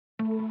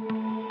My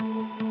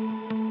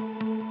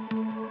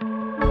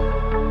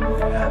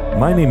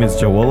name is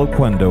Joel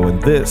Oquendo,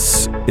 and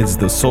this is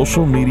the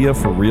Social Media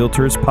for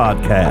Realtors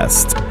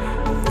podcast.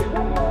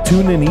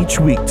 Tune in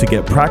each week to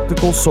get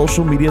practical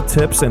social media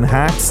tips and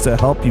hacks to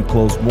help you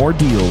close more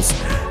deals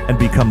and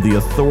become the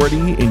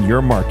authority in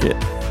your market.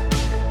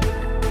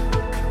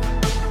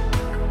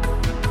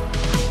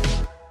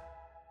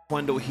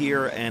 Oquendo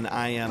here, and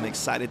I am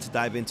excited to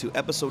dive into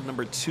episode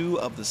number 2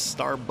 of the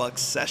Starbucks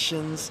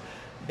Sessions.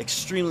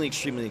 Extremely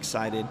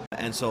excited.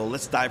 And so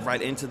let's dive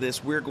right into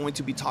this. We're going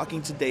to be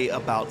talking today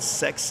about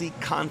sexy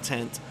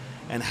content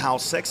and how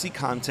sexy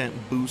content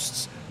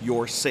boosts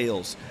your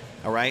sales.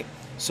 All right.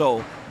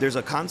 So there's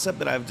a concept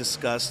that I've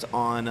discussed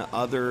on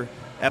other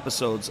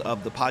episodes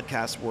of the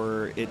podcast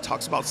where it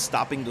talks about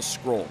stopping the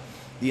scroll.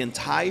 The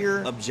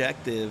entire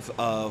objective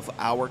of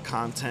our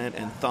content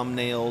and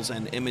thumbnails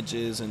and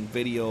images and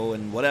video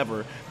and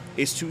whatever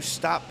is to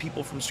stop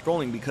people from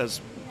scrolling, because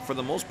for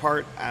the most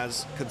part,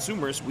 as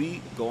consumers,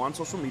 we go on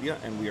social media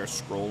and we are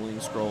scrolling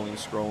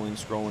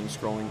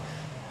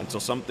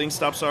until something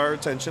stops our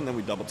attention. Then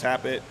we double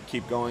tap it,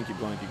 keep going.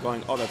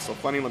 Oh, that's so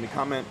funny. Let me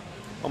comment.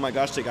 Oh my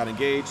gosh, they got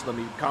engaged. Let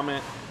me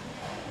comment.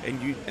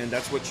 And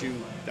that's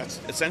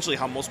essentially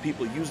how most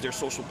people use their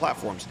social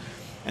platforms.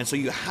 And so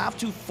you have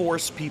to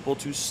force people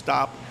to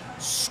stop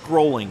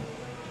scrolling.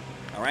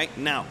 All right.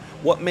 Now,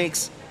 what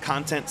makes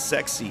content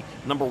sexy?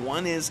 Number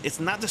one is it's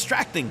not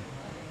distracting.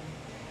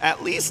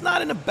 At least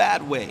not in a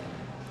bad way.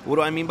 What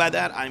do I mean by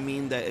that? I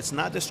mean that it's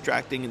not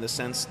distracting in the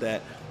sense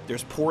that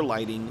there's poor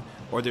lighting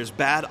or there's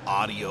bad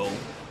audio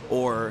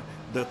or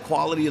the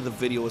quality of the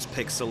video is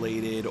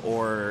pixelated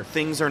or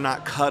things are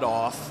not cut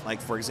off. Like,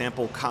 for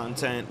example,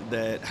 content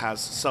that has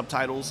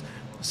subtitles.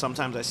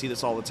 Sometimes I see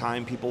this all the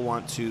time. People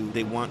want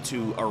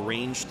to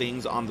arrange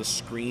things on the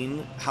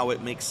screen how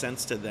it makes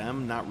sense to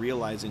them, not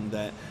realizing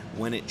that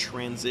when it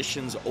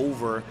transitions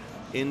over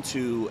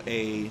into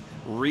a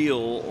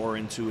reel or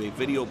into a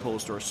video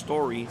post or a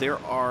story, there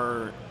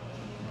are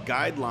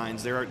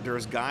guidelines,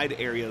 there's guide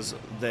areas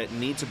that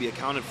need to be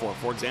accounted for.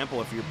 For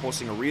example, if you're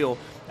posting a reel,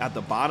 at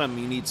the bottom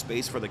you need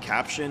space for the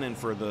caption and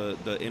for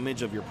the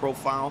image of your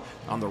profile.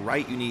 On the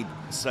right you need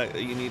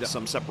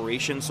some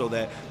separation so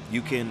that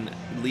you can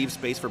leave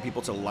space for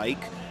people to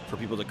like, for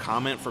people to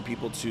comment, for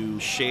people to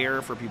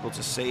share, for people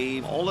to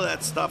save. All of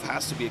that stuff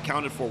has to be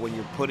accounted for when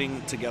you're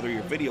putting together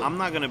your video. I'm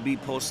not going to be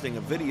posting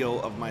a video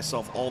of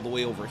myself all the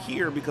way over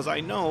here because I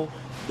know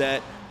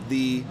that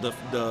the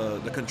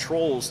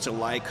controls to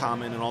like,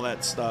 comment, and all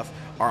that stuff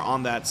are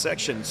on that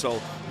section. So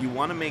you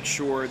want to make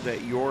sure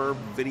that your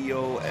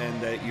video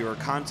and that your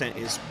content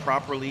is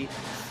properly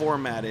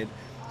formatted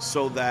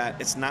so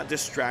that it's not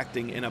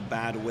distracting in a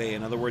bad way.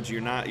 In other words,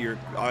 your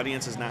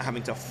audience is not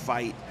having to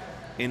fight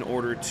in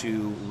order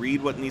to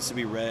read what needs to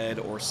be read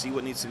or see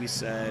what needs to be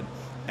said,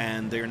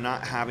 and they're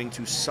not having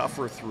to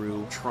suffer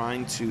through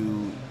trying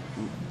to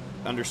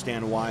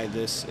understand why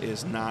this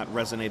is not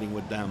resonating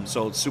with them.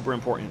 So it's super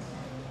important.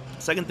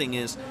 Second thing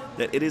is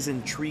that it is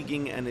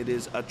intriguing and it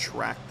is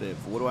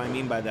attractive. What do I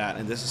mean by that?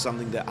 And this is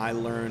something that I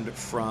learned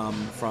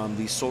from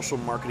the social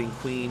marketing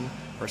queen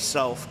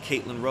herself,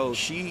 Caitlin Rose.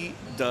 She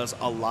does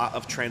a lot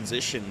of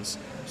transitions.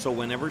 So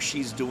whenever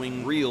she's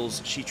doing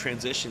reels, she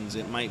transitions.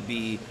 It might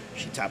be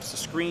she taps the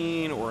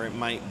screen, or it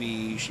might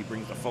be she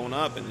brings the phone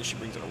up and then she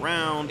brings it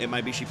around. It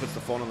might be she puts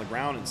the phone on the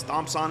ground and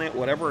stomps on it,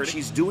 whatever.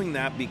 She's doing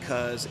that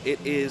because it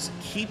is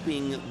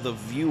keeping the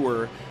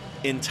viewer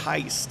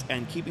enticed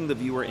and keeping the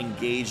viewer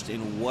engaged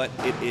in what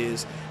it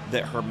is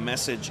that her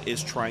message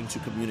is trying to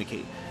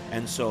communicate.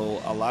 And so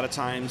a lot of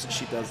times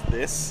she does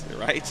this,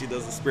 right? She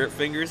does the spirit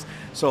fingers.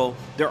 So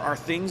there are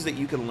things that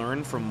you can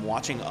learn from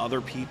watching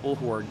other people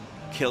who are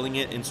killing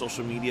it in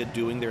social media,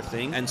 doing their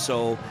thing. And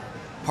so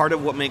part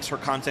of what makes her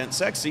content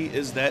sexy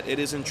is that it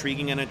is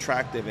intriguing and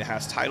attractive. It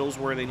has titles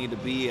where they need to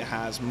be. It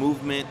has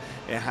movement.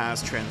 It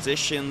has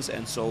transitions.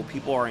 And so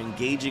people are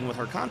engaging with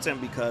her content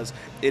because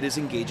it is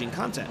engaging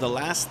content. The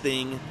last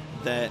thing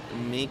that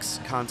makes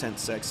content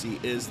sexy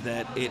is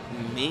that it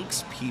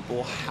makes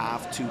people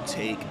have to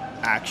take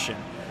action.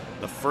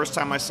 The first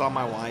time I saw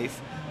my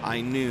wife, I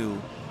knew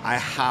I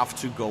have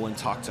to go and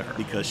talk to her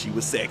because she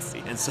was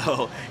sexy. And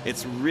so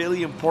it's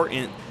really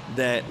important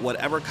that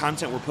whatever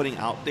content we're putting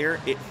out there,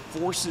 it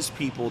forces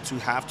people to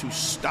have to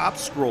stop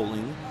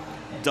scrolling,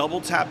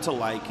 double tap to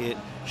like it,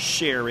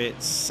 share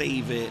it,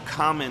 save it,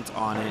 comment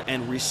on it,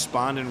 and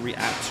respond and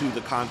react to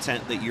the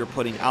content that you're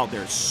putting out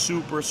there.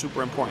 Super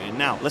important.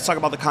 Now, let's talk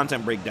about the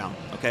content breakdown,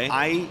 okay?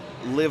 I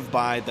live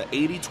by the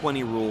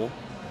 80-20 rule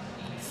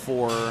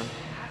for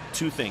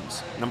two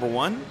things. Number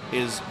one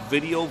is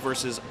video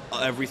versus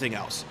everything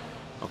else,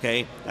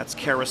 okay? That's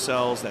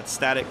carousels, that's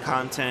static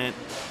content.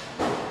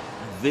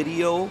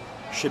 Video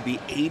should be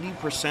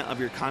 80%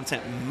 of your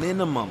content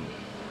minimum,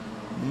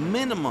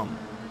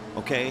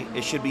 okay?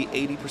 It should be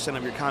 80%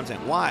 of your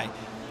content. Why?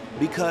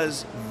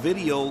 Because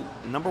video,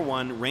 number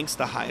one, ranks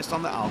the highest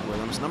on the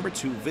algorithms. Number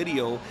two,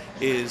 video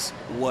is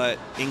what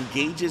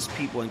engages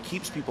people and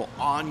keeps people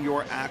on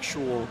your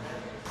actual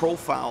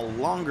profile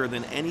longer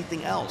than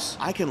anything else.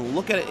 I can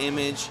look at an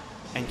image,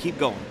 and keep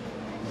going.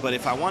 But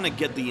if I want to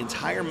get the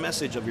entire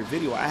message of your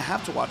video, I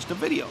have to watch the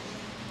video.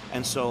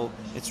 And so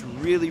it's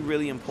really,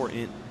 really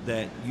important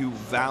that you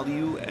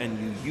value and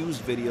you use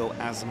video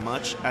as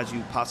much as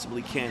you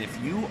possibly can. If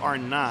you are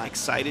not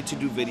excited to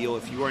do video,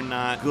 if you are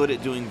not good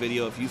at doing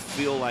video, if you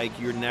feel like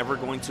you're never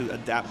going to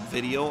adapt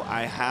video,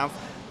 I have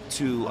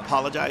to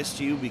apologize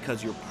to you,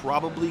 because you're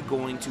probably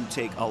going to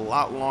take a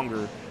lot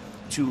longer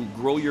to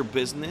grow your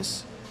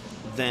business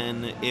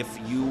than if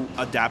you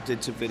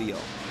adapted to video.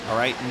 All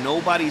right,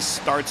 nobody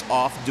starts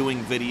off doing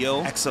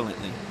video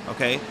excellently,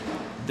 okay?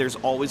 There's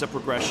always a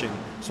progression.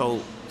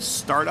 So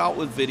start out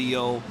with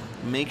video,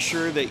 make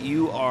sure that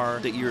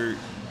you're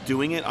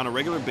doing it on a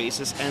regular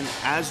basis, and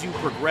as you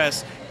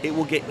progress, it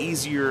will get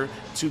easier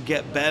to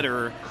get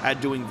better at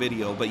doing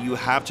video. But you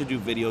have to do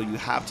video, you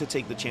have to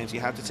take the chance,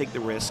 you have to take the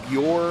risk.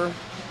 Your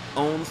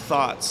own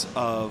thoughts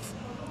of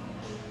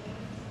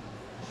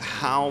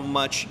how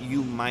much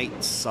you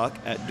might suck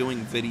at doing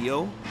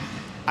video,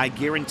 I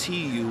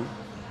guarantee you,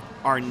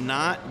 are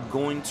not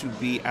going to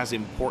be as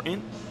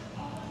important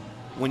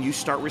when you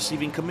start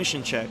receiving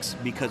commission checks,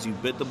 because you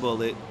bit the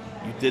bullet,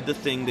 you did the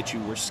thing that you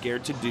were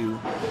scared to do.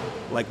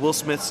 Like Will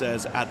Smith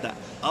says, at the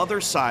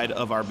other side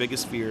of our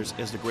biggest fears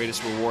is the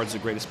greatest rewards, the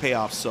greatest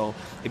payoffs. So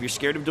if you're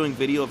scared of doing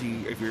video,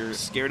 if you're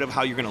scared of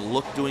how you're gonna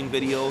look doing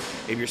video,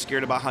 if you're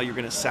scared about how you're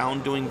gonna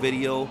sound doing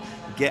video,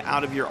 get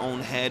out of your own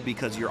head,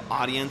 because your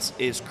audience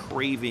is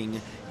craving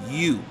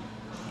you.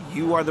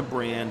 You are the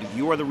brand.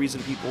 You are the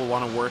reason people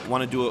want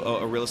to do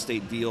a real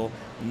estate deal,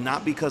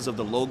 not because of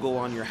the logo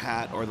on your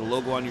hat or the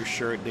logo on your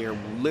shirt. They are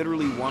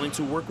literally wanting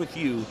to work with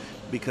you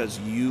because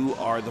you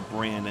are the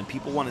brand, and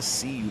people want to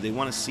see you. They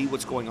want to see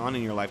what's going on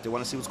in your life. They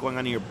want to see what's going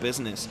on in your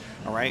business,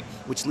 all right?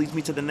 Which leads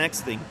me to the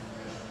next thing.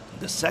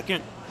 The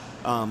second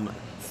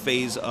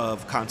phase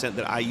of content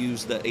that I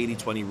use, the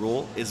 80-20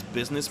 rule, is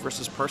business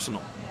versus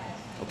personal,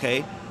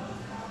 okay?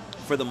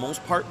 For the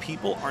most part,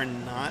 people are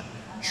not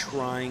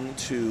trying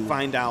to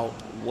find out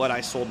what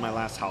I sold my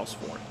last house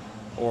for,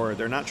 or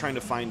they're not trying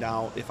to find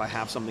out if I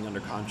have something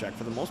under contract.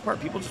 For the most part,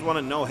 people just want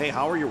to know, hey,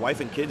 how are your wife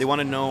and kids? They want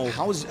to know,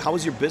 how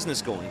is your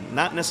business going?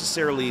 Not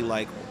necessarily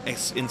like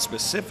in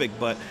specific,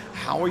 but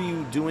how are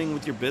you doing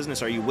with your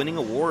business? Are you winning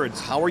awards?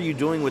 How are you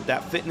doing with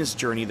that fitness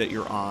journey that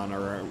you're on,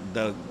 or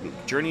the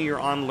journey you're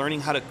on learning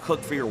how to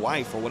cook for your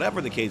wife, or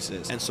whatever the case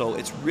is? And so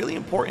it's really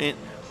important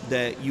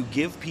that you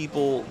give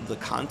people the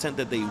content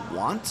that they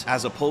want,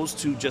 as opposed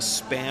to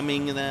just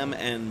spamming them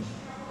and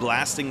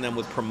blasting them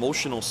with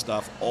promotional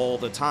stuff all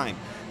the time.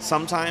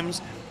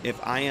 Sometimes if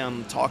I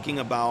am talking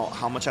about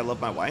how much I love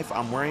my wife,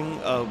 I'm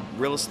wearing a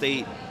real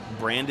estate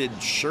branded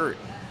shirt,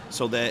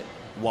 so that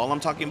while I'm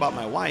talking about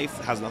my wife,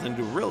 it has nothing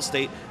to do with real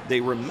estate, they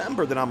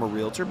remember that I'm a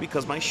realtor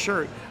because my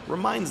shirt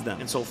reminds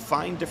them. And so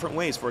find different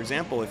ways. For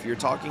example, if you're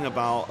talking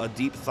about a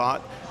deep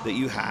thought that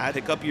you had,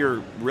 pick up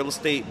your real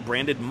estate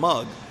branded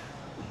mug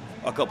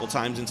a couple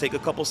times and take a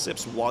couple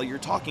sips while you're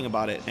talking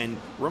about it, and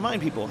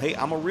remind people, hey,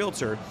 I'm a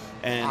realtor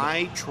and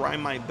I try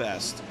my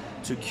best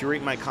to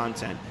curate my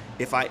content.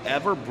 If I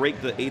ever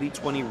break the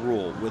 80-20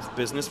 rule with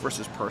business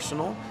versus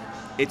personal,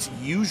 it's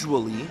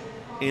usually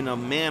in a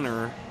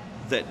manner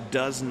that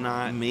does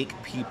not make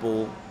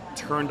people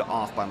turned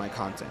off by my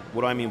content.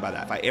 What do I mean by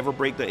that? If I ever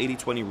break the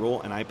 80-20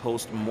 rule and I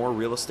post more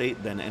real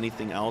estate than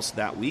anything else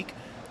that week,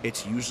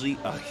 it's usually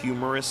a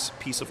humorous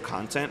piece of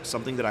content,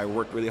 something that I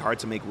worked really hard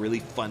to make really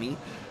funny,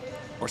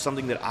 or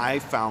something that I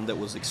found that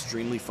was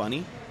extremely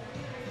funny,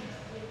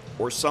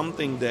 or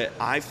something that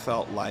I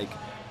felt like,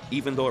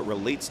 even though it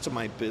relates to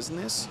my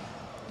business,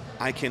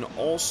 I can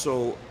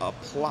also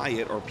apply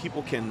it, or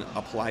people can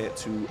apply it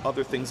to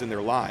other things in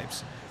their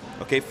lives.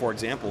 Okay, for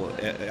example,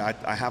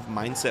 I have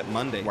Mindset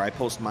Monday, where I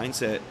post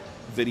mindset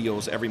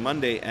videos every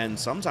Monday, and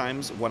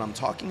sometimes what I'm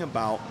talking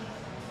about,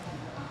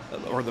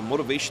 or the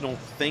motivational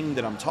thing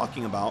that I'm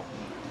talking about,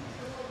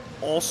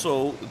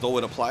 also, though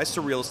it applies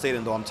to real estate,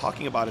 and though I'm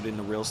talking about it in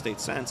the real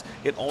estate sense,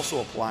 it also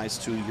applies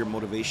to your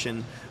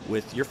motivation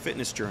with your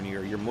fitness journey,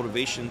 or your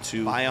motivation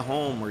to buy a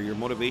home, or your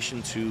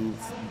motivation to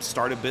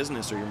start a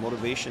business, or your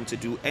motivation to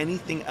do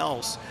anything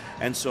else.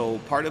 And so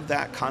part of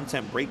that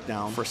content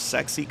breakdown for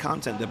sexy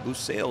content that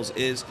boosts sales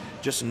is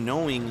just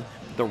knowing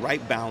the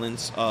right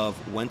balance of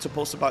when to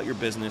post about your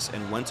business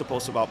and when to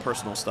post about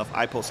personal stuff.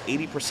 I post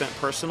 80%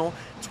 personal,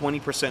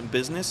 20%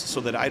 business, so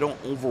that I don't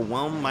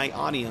overwhelm my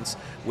audience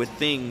with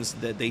things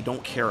that they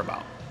don't care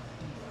about.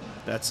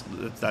 That's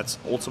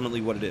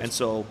ultimately what it is. And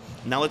so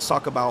now let's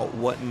talk about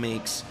what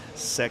makes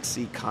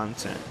sexy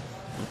content.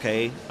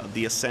 Okay,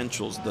 the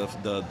essentials,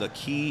 the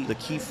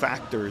key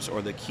factors,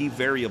 or the key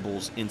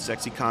variables in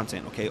sexy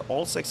content. Okay,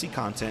 all sexy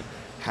content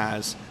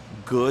has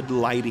good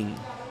lighting.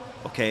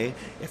 Okay,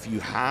 if you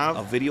have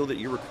a video that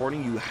you're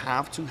recording, you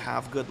have to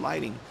have good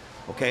lighting,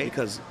 okay?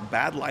 Because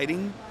bad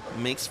lighting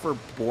makes for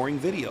boring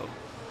video,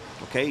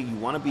 okay? You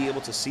want to be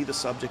able to see the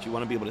subject, you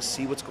want to be able to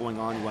see what's going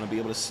on, you want to be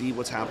able to see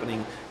what's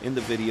happening in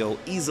the video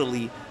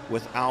easily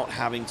without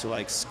having to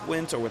like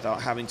squint, or without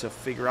having to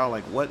figure out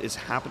like what is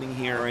happening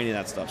here, or any of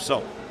that stuff.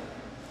 So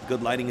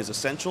good lighting is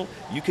essential.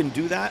 You can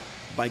do that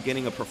by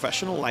getting a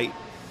professional light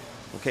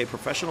Okay,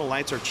 professional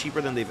lights are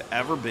cheaper than they've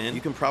ever been.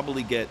 You can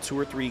probably get 2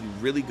 or 3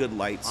 really good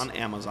lights on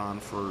Amazon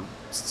for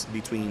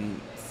between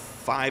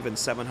 $500 and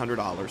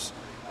 $700.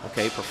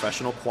 Okay,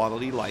 professional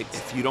quality lights.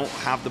 If you don't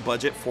have the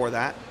budget for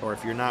that, or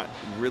if you're not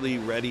really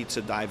ready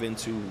to dive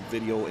into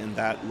video in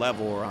that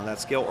level or on that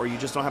scale, or you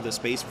just don't have the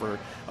space for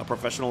a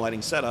professional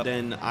lighting setup,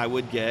 then I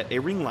would get a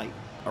ring light.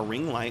 A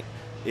ring light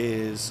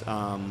is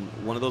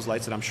one of those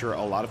lights that I'm sure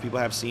a lot of people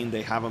have seen.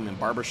 They have them in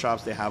barber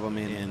shops, they have them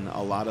in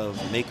a lot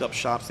of makeup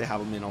shops, they have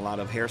them in a lot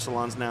of hair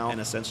salons now. And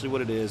essentially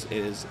what it is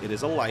it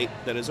is a light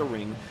that is a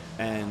ring,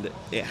 and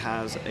it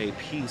has a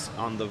piece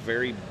on the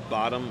very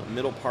bottom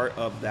middle part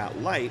of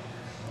that light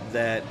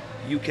that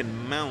you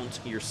can mount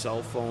your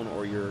cell phone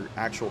or your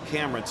actual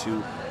camera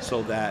to,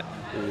 so that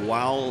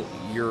while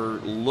you're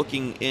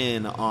looking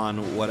in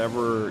on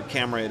whatever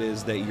camera it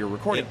is that you're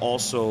recording, it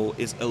also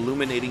is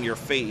illuminating your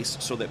face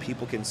so that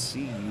people can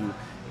see you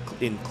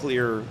in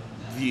clear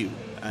view.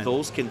 And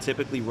those can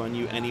typically run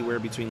you anywhere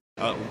between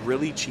a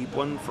really cheap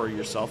one for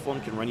your cell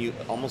phone can run you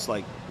almost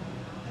like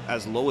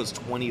as low as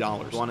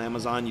 $20. On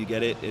Amazon, you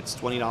get it. It's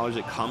 $20.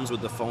 It comes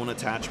with the phone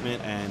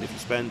attachment, and if you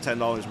spend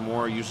 $10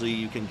 more, usually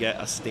you can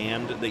get a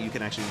stand that you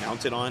can actually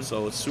mount it on.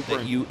 So it's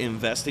super. You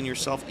invest in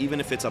yourself,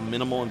 even if it's a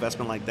minimal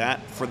investment like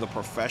that. For the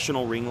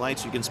professional ring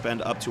lights, you can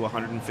spend up to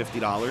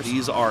 $150.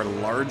 These are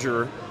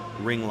larger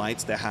ring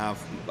lights that have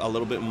a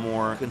little bit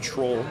more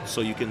control,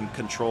 so you can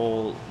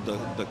control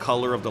the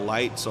color of the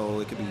light. So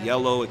it could be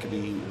yellow, it could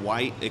be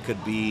white, it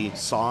could be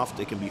soft,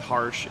 it can be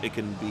harsh, it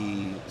can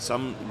be,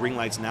 some ring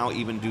lights now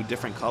even do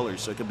different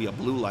colors, so it could be a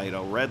blue light,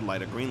 a red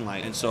light, a green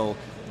light. And so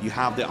you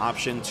have the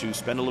option to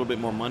spend a little bit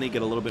more money,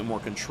 get a little bit more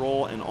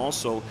control, and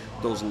also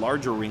those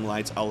larger ring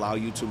lights allow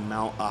you to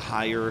mount a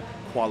higher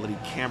quality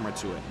camera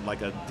to it,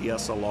 like a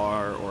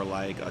DSLR or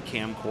like a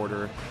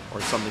camcorder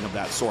or something of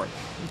that sort.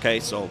 Okay,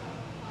 so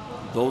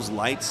those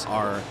lights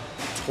are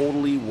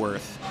totally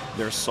worth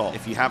their salt.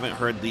 If you haven't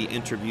heard the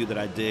interview that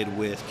I did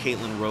with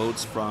Caitlin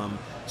Rhodes from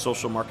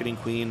Social Marketing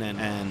Queen,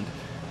 and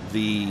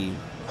the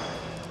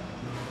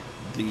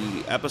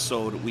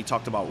episode, we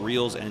talked about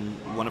Reels, and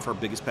one of her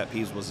biggest pet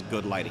peeves was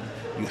good lighting.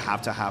 You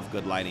have to have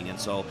good lighting. And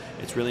so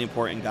it's really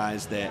important,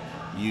 guys, that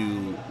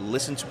you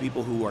listen to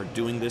people who are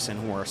doing this and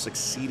who are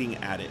succeeding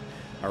at it.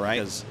 All right,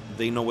 because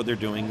they know what they're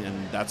doing,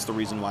 and that's the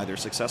reason why they're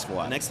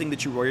successful. Next thing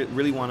that you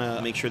really want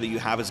to make sure that you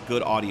have is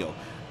good audio.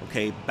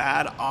 Okay,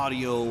 bad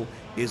audio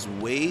is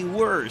way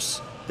worse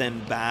than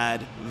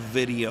bad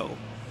video.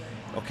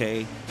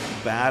 Okay,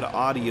 bad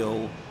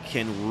audio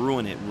can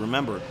ruin it.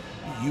 Remember,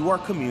 you are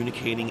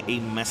communicating a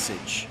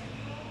message.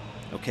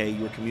 Okay,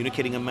 you're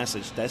communicating a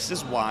message. This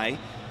is why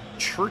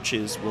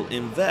churches will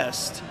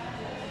invest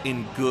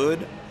in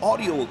good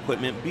audio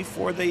equipment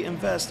before they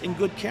invest in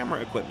good camera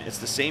equipment. It's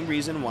the same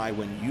reason why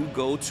when you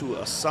go to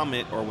a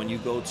summit or when you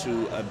go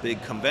to a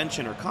big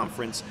convention or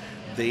conference,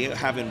 they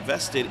have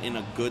invested in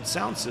a good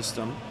sound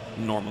system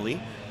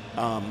normally,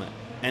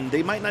 and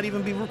they might not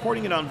even be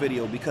recording it on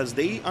video, because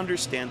they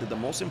understand that the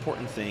most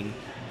important thing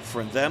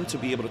for them to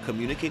be able to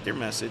communicate their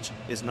message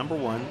is, number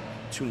one,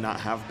 to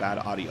not have bad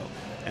audio.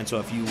 And so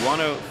if you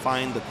want to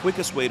find the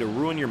quickest way to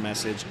ruin your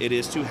message, it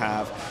is to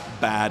have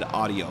bad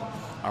audio.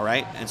 All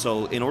right, and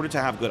so in order to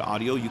have good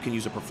audio, you can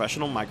use a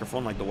professional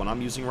microphone like the one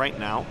I'm using right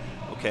now.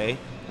 Okay,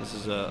 this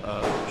is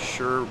a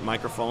Shure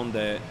microphone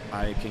that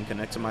I can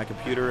connect to my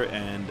computer,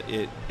 and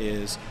it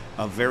is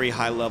a very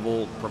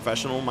high-level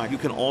professional mic. You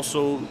can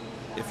also,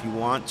 if you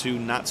want to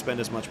not spend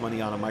as much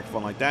money on a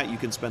microphone like that, you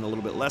can spend a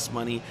little bit less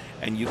money,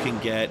 and you can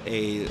get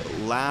a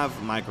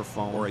lav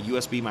microphone or a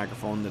USB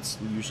microphone that's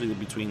usually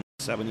between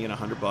 $70 and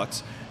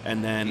 $100.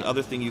 And then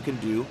other thing you can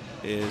do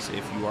is,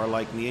 if you are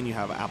like me and you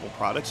have Apple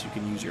products, you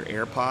can use your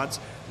AirPods.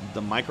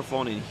 The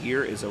microphone in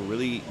here is a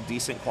really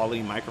decent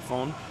quality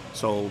microphone,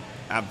 so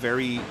at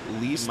very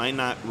least might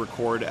not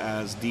record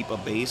as deep a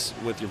bass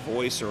with your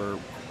voice or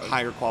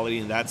higher quality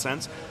in that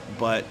sense,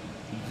 but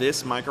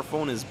this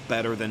microphone is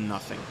better than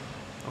nothing.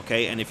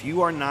 Okay, and if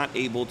you are not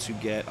able to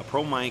get a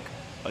pro mic,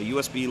 a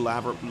USB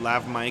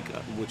lav mic,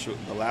 which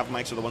the lav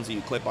mics are the ones that you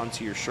clip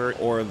onto your shirt,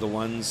 or the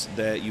ones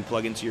that you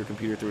plug into your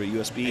computer through a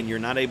USB, and you're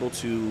not able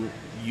to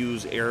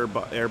use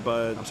AirPods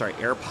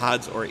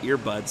or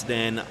earbuds,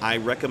 then I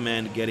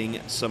recommend getting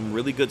some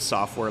really good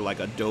software like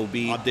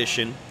Adobe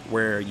Audition,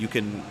 where you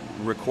can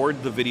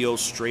record the video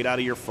straight out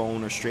of your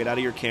phone or straight out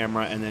of your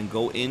camera, and then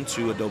go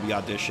into Adobe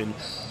Audition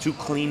to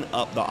clean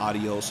up the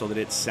audio so that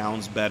it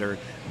sounds better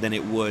than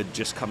it would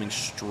just coming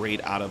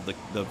straight out of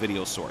the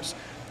video source.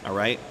 All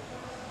right.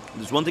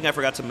 There's one thing I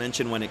forgot to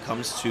mention when it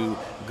comes to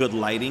good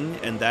lighting,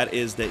 and that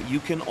is that you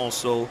can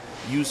also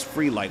use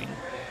free lighting.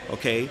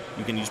 Okay,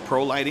 you can use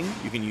pro lighting,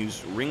 you can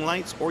use ring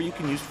lights, or you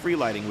can use free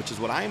lighting, which is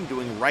what I am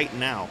doing right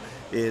now.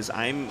 Is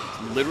I'm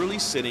literally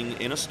sitting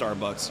in a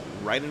Starbucks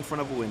right in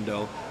front of a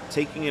window,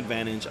 taking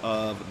advantage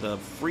of the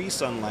free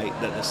sunlight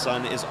that the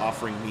sun is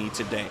offering me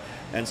today.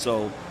 And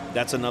so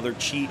that's another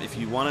cheat. If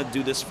you want to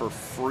do this for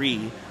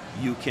free,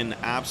 you can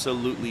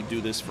absolutely do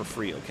this for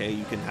free. Okay,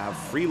 you can have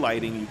free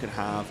lighting, you can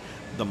have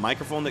the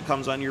microphone that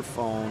comes on your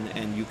phone,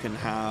 and you can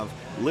have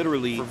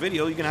literally for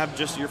video, you can have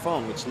just your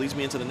phone, which leads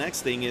me into the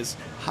next thing is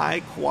high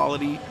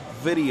quality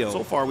video.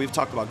 So far we've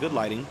talked about good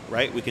lighting,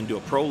 right? We can do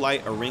a pro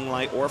light, a ring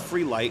light, or a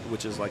free light,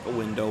 which is like a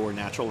window or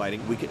natural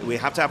lighting. We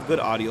have to have good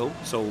audio,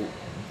 so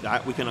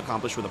that we can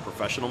accomplish with a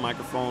professional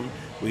microphone.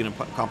 We can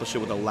accomplish it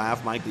with a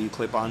lav mic that you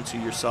clip onto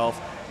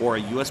yourself, or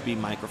a USB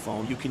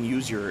microphone. You can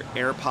use your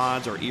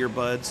AirPods or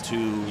earbuds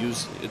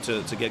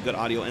to get good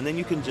audio, and then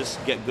you can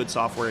just get good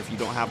software if you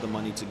don't have the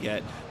money to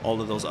get all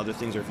of those other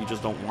things, or if you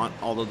just don't want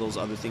all of those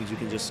other things, you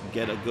can just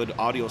get a good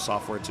audio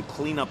software to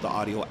clean up the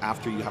audio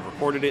after you have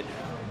recorded it.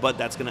 But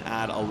that's going to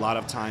add a lot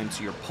of time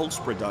to your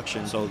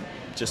post-production, so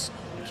just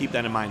keep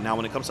that in mind. Now,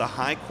 when it comes to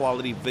high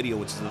quality video,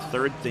 which is the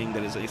third thing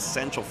that is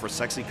essential for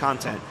sexy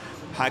content,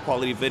 high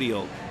quality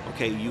video,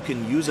 okay, you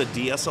can use a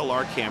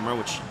DSLR camera,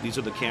 which these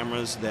are the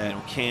cameras that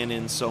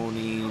Canon,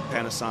 Sony,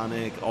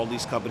 Panasonic, all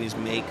these companies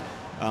make,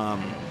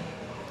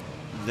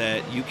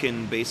 that you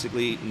can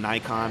basically,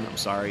 Nikon, I'm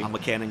sorry, I'm a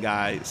Canon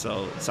guy,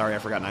 so sorry I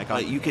forgot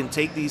Nikon. You can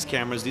take these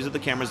cameras, these are the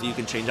cameras that you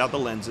can change out the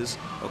lenses,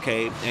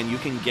 okay, and you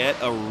can get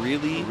a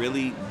really,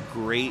 really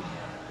great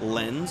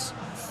lens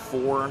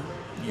for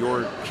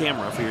your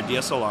camera, for your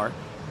DSLR,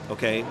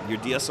 okay? Your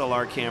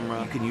DSLR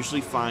camera, you can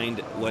usually find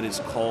what is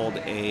called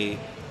a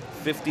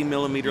 50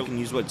 millimeter, you can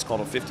use what's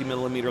called a 50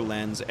 millimeter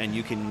lens, and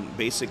you can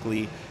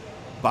basically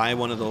buy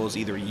one of those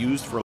either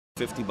used for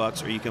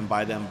 $50, or you can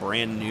buy them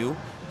brand new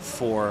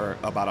for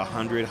about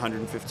 $100,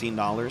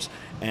 $115,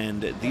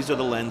 and these are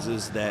the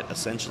lenses that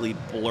essentially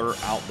blur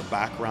out the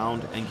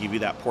background and give you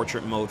that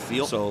portrait mode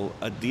feel. So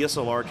a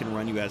DSLR can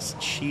run you as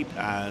cheap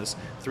as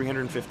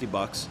 $350,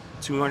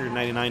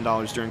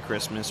 $299 during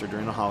Christmas or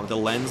during the holiday. The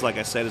lens, like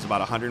I said, is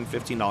about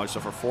 $115. So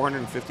for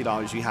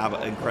 $450, you have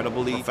an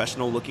incredibly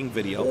professional looking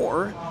video,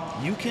 or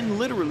you can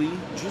literally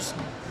just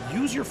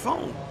use your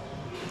phone.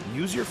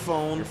 Use your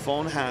phone. Your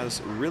phone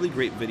has really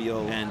great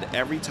video, and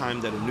every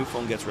time that a new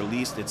phone gets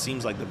released, it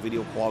seems like the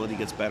video quality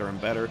gets better and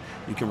better.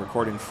 You can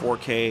record in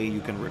 4K,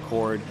 you can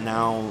record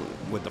now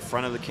with the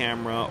front of the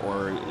camera,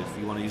 or if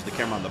you want to use the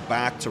camera on the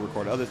back to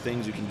record other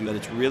things, you can do that.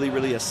 It's really,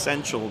 really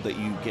essential that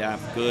you have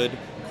good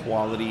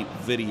quality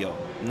video.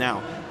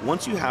 Now,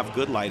 once you have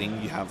good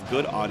lighting, you have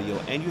good audio,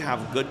 and you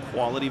have good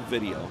quality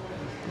video,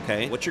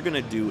 okay, what you're going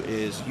to do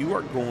is you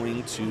are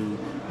going to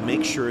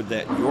make sure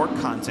that your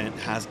content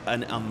has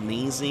an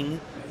amazing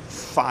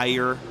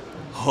fire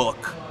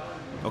hook,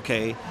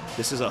 okay?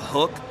 This is a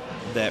hook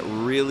that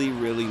really,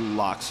 really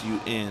locks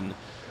you in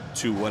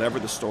to whatever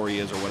the story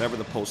is or whatever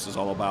the post is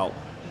all about.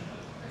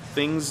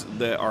 Things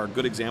that are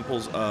good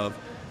examples of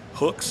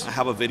hooks. I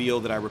have a video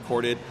that I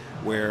recorded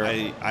where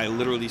I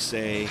literally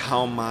say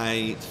how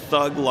my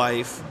thug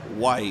life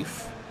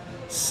wife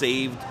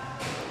saved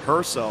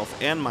herself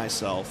and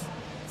myself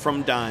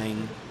from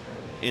dying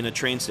in a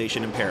train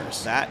station in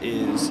Paris. That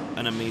is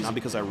an amazing, not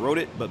because I wrote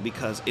it, but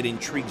because it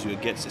intrigues you.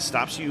 It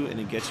stops you and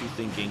it gets you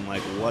thinking,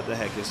 like, what the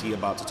heck is he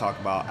about to talk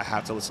about? I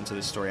have to listen to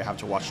this story. I have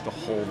to watch the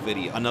whole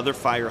video. Another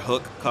fire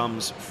hook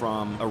comes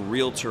from a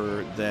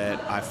realtor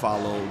that I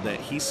follow, that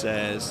he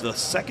says, the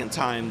second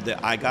time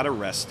that I got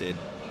arrested,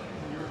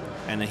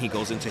 and then he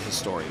goes into his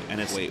story,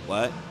 and it's, wait,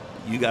 what?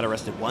 You got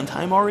arrested one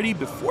time already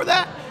before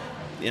that?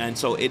 And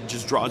so it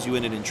just draws you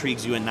in, it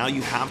intrigues you, and now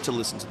you have to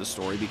listen to the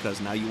story because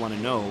now you want to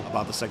know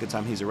about the second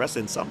time he's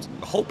arrested, and some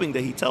hoping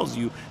that he tells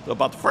you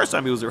about the first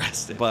time he was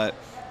arrested. But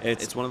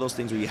it's one of those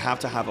things where you have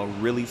to have a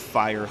really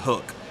fire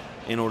hook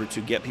in order to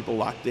get people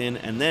locked in,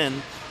 and then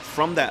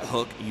from that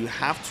hook, you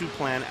have to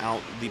plan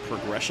out the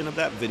progression of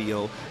that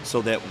video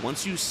so that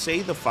once you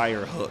say the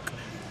fire hook,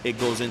 it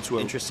goes into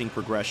an interesting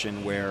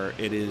progression where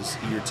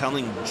you're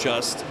telling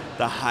just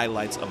the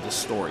highlights of the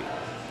story.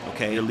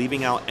 Okay, you're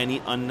leaving out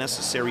any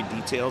unnecessary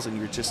details, and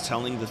you're just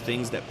telling the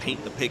things that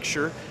paint the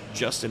picture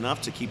just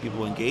enough to keep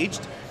people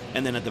engaged.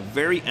 And then at the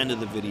very end of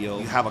the video,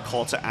 you have a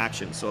call to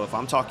action. So if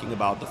I'm talking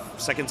about the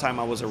second time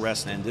I was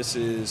arrested, and this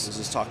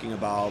is talking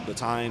about the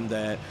time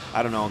that,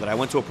 I don't know, that I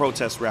went to a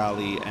protest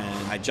rally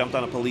and I jumped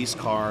on a police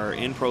car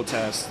in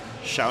protest,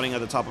 shouting at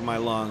the top of my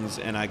lungs,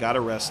 and I got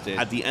arrested.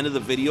 At the end of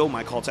the video,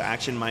 my call to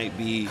action might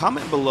be,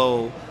 comment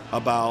below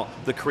about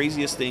the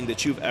craziest thing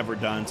that you've ever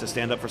done to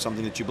stand up for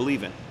something that you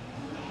believe in.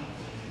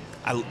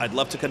 I'd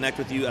love to connect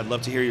with you. I'd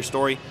love to hear your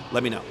story.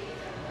 Let me know.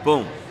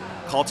 Boom.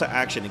 Call to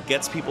action. It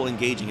gets people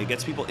engaging. It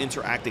gets people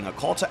interacting. A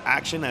call to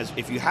action, as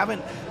if you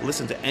haven't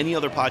listened to any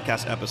other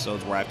podcast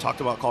episodes where I've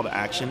talked about call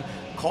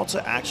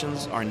to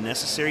actions are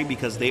necessary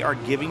because they are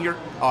giving your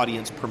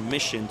audience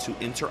permission to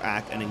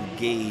interact and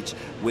engage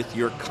with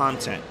your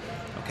content.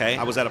 Okay?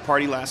 I was at a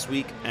party last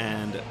week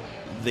and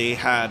they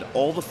had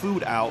all the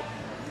food out,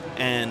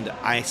 and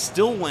I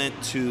still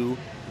went to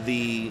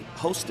the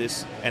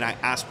hostess and I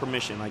asked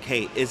permission, like,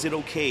 hey, is it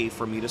okay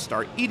for me to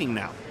start eating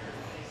now?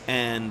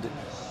 And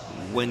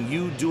when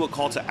you do a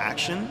call to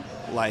action,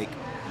 like,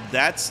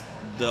 that's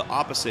the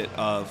opposite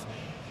of,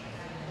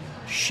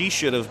 she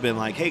should have been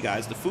like, hey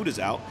guys, the food is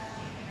out,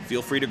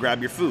 feel free to grab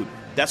your food.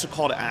 That's a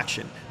call to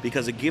action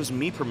because it gives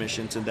me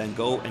permission to then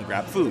go and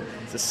grab food.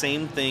 It's the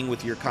same thing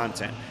with your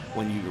content.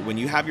 When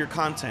you have your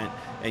content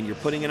and you're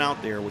putting it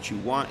out there, what you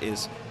want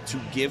is to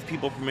give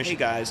people permission. Hey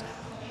guys,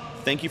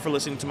 thank you for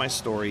listening to my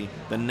story.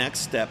 The next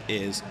step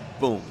is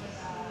boom.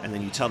 And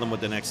then you tell them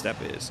what the next step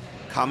is.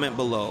 Comment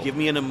below. Give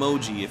me an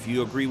emoji if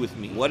you agree with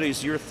me. What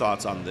is your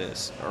thoughts on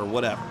this or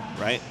whatever,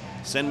 right?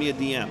 Send me a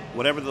DM,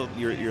 whatever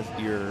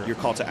your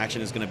call to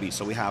action is going to be.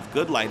 So we have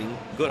good lighting,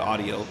 good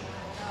audio,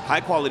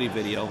 high quality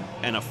video,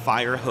 and a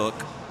fire hook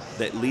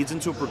that leads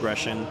into a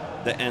progression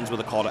that ends with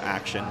a call to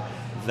action.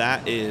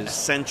 That is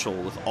essential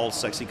with all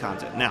sexy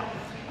content. Now,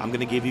 I'm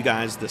going to give you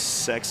guys the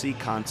sexy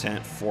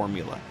content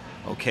formula,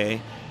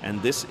 okay? And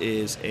this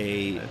is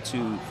a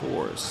 2,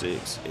 4,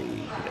 6, 8.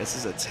 This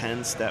is a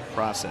 10-step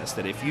process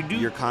that if you do,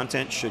 your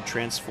content should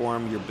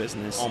transform your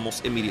business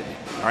almost immediately.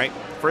 All right?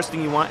 First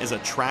thing you want is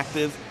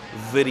attractive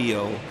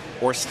video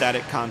or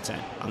static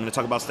content. I'm going to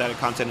talk about static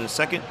content in a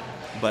second,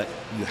 but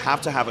you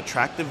have to have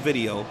attractive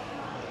video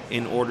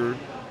in order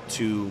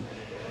to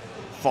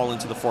fall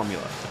into the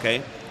formula,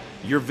 okay?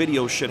 Your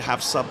video should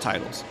have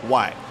subtitles.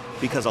 Why?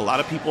 Because a lot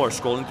of people are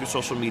scrolling through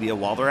social media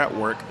while they're at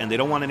work, and they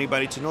don't want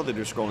anybody to know that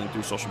they're scrolling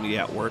through social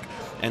media at work.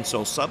 And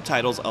so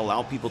subtitles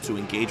allow people to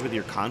engage with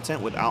your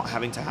content without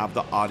having to have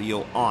the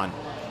audio on,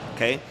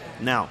 okay?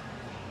 Now,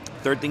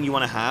 third thing you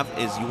want to have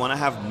is you want to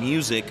have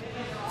music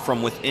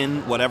from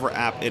within whatever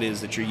app it is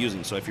that you're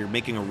using. So if you're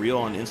making a reel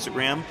on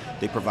Instagram,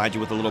 they provide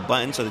you with a little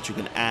button so that you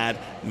can add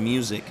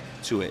music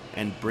to it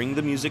and bring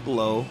the music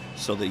low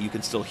so that you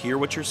can still hear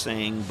what you're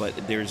saying, but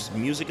there's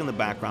music in the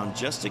background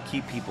just to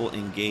keep people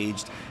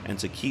engaged and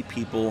to keep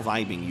people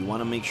vibing. You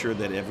want to make sure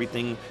that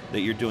everything that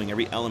you're doing,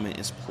 every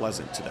element is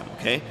pleasant to them,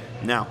 okay?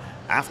 Now,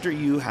 after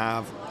you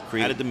have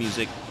created the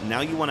music,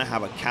 now you want to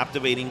have a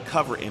captivating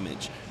cover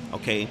image.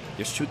 Okay,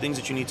 there's two things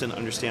that you need to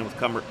understand with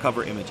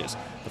cover images.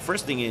 The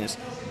first thing is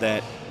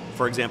that,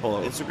 for example,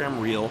 an Instagram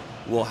reel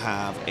will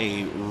have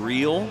a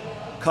reel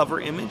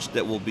cover image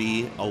that will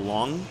be a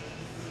long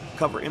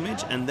cover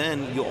image, and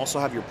then you'll also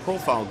have your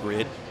profile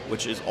grid,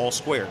 which is all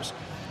squares.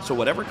 So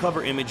whatever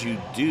cover image you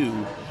do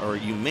or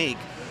you make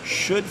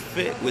should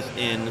fit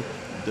within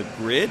the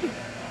grid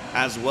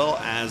as well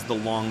as the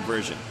long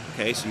version.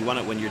 Okay, so you want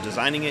to, when you're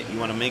designing it, you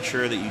want to make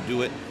sure that you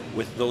do it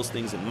with those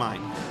things in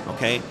mind.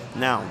 Okay,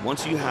 now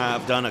once you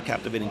have done a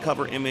captivating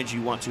cover image,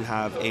 you want to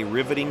have a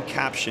riveting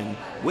caption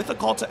with a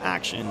call to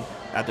action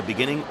at the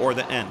beginning or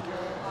the end.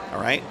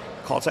 All right,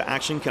 call to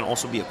action can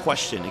also be a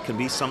question. It can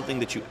be something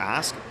that you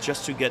ask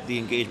just to get the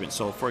engagement.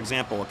 So for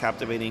example, a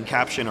captivating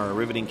caption or a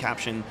riveting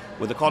caption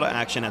with a call to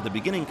action at the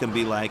beginning can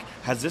be like,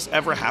 has this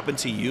ever happened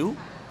to you?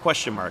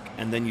 Question mark,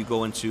 and then you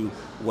go into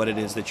what it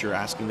is that you're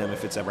asking them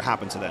if it's ever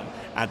happened to them.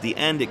 At the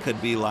end, it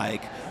could be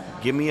like,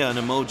 give me an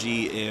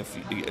emoji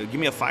give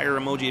me a fire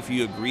emoji if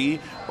you agree,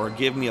 or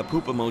give me a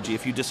poop emoji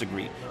if you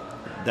disagree.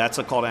 That's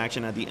a call to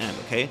action at the end,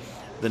 okay?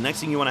 The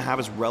next thing you want to have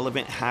is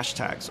relevant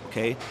hashtags,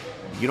 okay?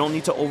 You don't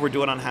need to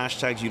overdo it on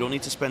hashtags. You don't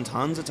need to spend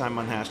tons of time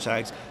on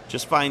hashtags.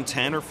 Just find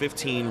 10 or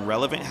 15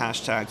 relevant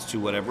hashtags to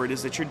whatever it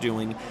is that you're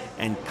doing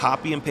and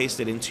copy and paste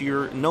it into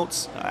your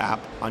notes app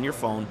on your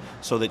phone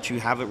so that you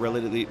have it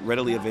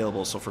readily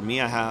available. So for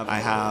me, I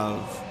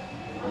have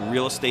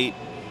real estate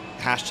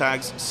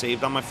hashtags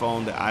saved on my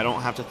phone that I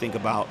don't have to think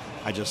about.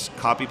 I just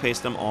copy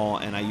paste them all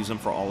and I use them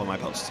for all of my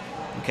posts.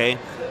 Okay,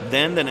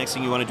 then the next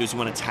thing you want to do is you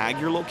want to tag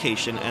your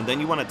location, and then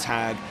you want to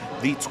tag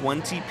the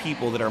 20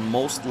 people that are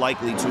most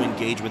likely to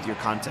engage with your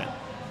content.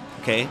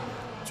 Okay,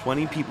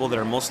 20 people that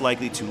are most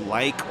likely to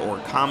like or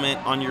comment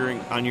on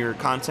your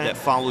content that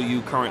follow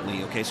you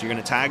currently. Okay, so you're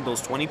going to tag those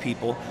 20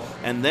 people,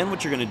 and then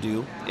what you're going to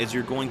do is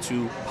you're going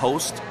to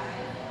post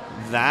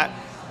that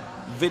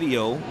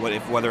video,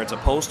 whether it's a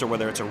post or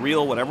whether it's a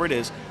reel, whatever it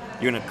is,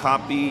 you're going to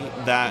copy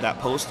that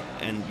post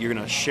and you're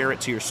going to share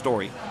it to your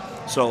story.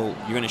 So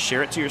you're going to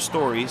share it to your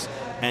stories,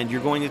 and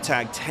you're going to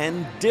tag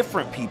 10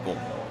 different people,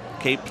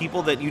 okay,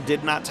 people that you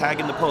did not tag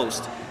in the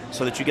post,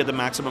 so that you get the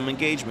maximum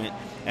engagement.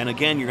 And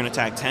again, you're going to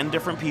tag 10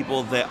 different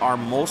people that are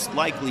most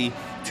likely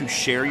to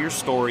share your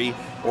story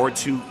or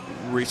to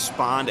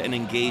respond and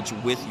engage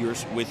with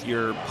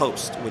your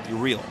post, with your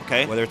reel,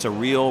 okay? Whether it's a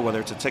reel,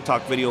 whether it's a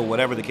TikTok video,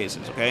 whatever the case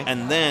is, okay?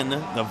 And then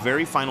the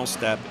very final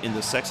step in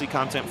the sexy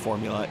content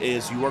formula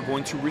is you are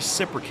going to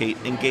reciprocate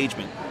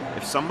engagement.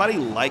 If somebody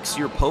likes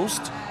your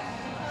post,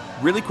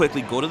 really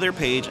quickly go to their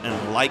page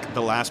and like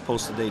the last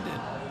post that they did.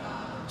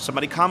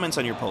 Somebody comments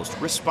on your post,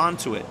 respond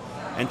to it,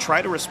 and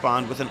try to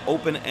respond with an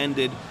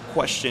open-ended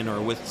question or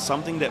with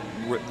something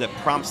that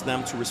prompts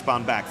them to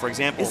respond back. For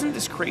example, isn't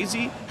this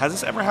crazy? Has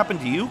this ever happened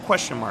to you?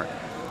 Question mark.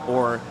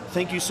 Or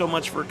thank you so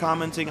much for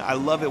commenting. I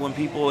love it when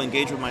people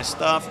engage with my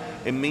stuff.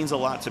 It means a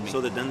lot to me.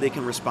 So that then they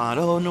can respond,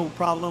 oh, no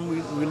problem.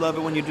 We love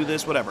it when you do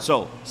this, whatever.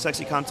 So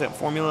sexy content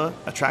formula,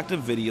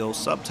 attractive video,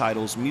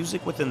 subtitles,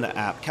 music within the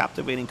app,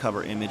 captivating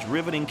cover image,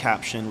 riveting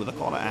caption with a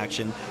call to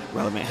action,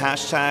 relevant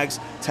hashtags,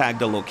 tag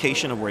the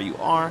location of where you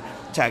are,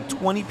 tag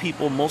 20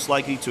 people most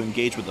likely to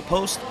engage with the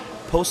post,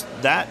 post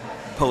that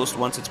post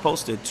once it's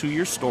posted to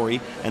your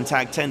story, and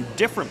tag 10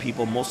 different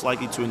people most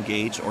likely to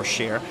engage or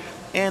share.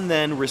 and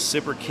then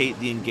reciprocate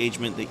the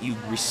engagement that you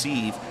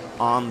receive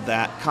on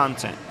that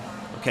content.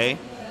 Okay?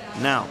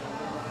 Now,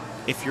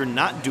 if you're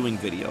not doing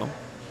video,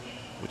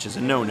 which is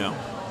a no-no,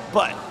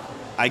 but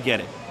I get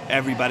it.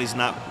 Everybody's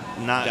not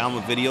down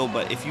with video,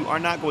 but if you are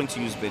not going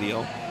to use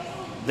video,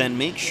 then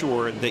make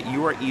sure that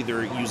you are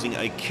either using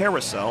a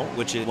carousel,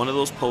 which is one of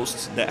those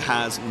posts that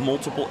has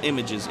multiple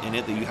images in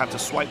it that you have to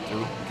swipe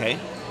through, okay?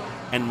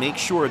 And make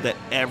sure that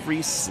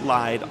every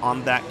slide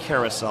on that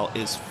carousel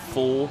is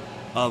full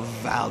of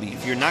value.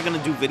 If you're not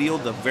gonna do video,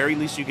 the very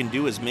least you can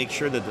do is make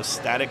sure that the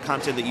static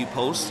content that you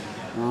post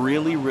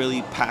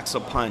really packs a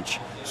punch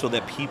so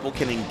that people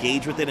can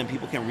engage with it and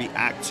people can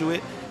react to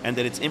it, and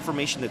that it's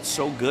information that's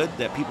so good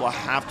that people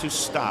have to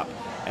stop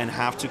and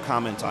have to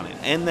comment on it.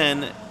 And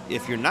then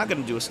if you're not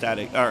going to do a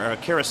static or a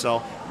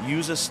carousel,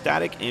 use a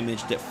static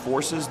image that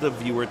forces the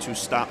viewer to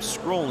stop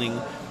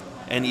scrolling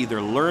and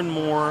either learn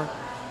more,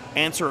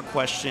 answer a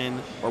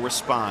question, or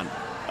respond.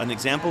 An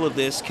example of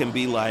this can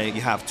be like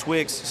you have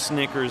Twix,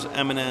 Snickers,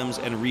 M&Ms,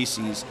 and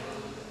Reese's.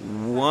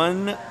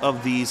 One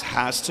of these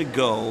has to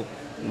go.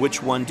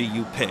 Which one do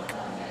you pick?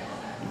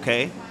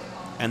 Okay?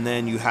 And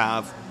then you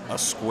have a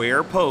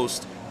square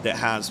post that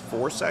has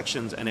 4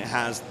 sections and it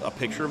has a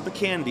picture of the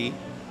candy.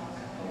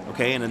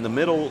 Okay, and in the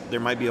middle there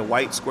might be a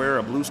white square,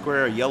 a blue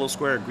square, a yellow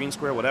square, a green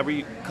square, whatever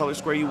color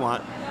square you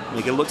want.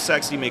 Make it look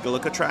sexy, make it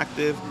look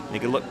attractive,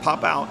 make it look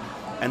pop out,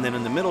 and then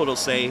in the middle it'll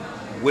say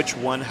which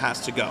one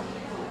has to go.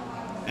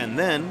 And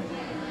then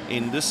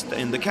in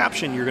the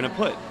caption you're gonna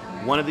put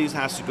one of these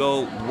has to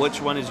go,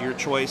 which one is your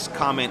choice,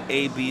 comment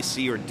A, B,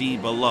 C, or D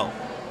below.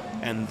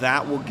 And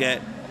that will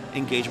get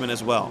engagement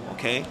as well,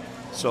 okay?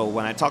 So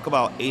when I talk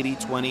about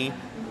 80-20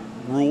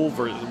 rule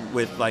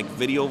with like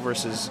video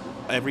versus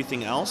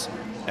everything else,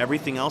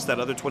 that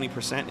other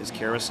 20% is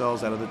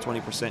carousels, that other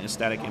 20% is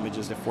static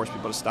images that force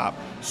people to stop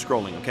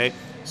scrolling, okay?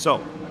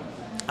 So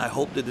I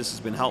hope that this has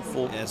been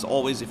helpful. As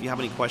always, if you have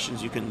any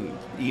questions, you can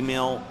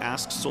email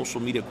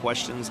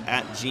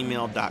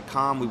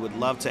asksocialmediaquestions@gmail.com. We would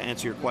love to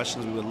answer your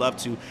questions. We would love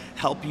to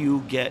help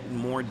you get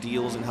more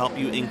deals and help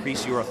you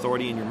increase your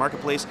authority in your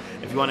marketplace.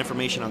 If you want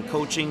information on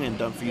coaching and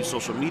done for you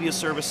social media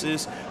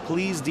services,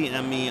 please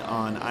DM me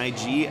on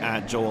IG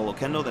at Joel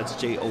Oquendo. That's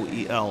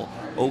JOELOQUENDO.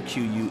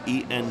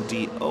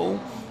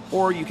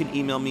 Or you can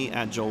email me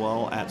at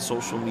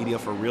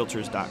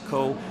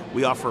joel@socialmediaforrealtors.co.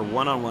 We offer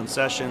one-on-one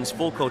sessions,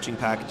 full coaching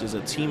packages,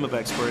 a team of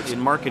experts in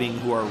marketing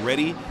who are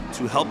ready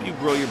to help you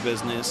grow your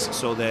business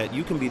so that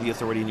you can be the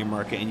authority in your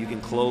market and you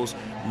can close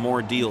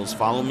more deals.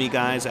 Follow me,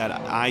 guys, at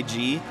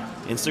IG,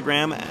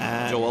 Instagram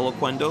at Joel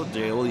Oquendo,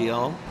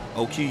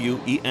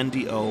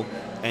 JOELOQUENDO,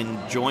 and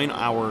join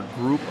our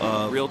group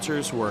of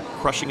realtors who are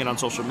crushing it on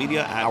social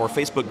media at our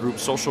Facebook group,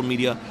 Social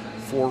Media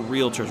for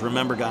Realtors.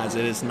 Remember, guys,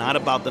 it is not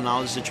about the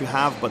knowledge that you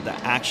have, but the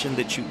action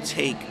that you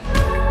take.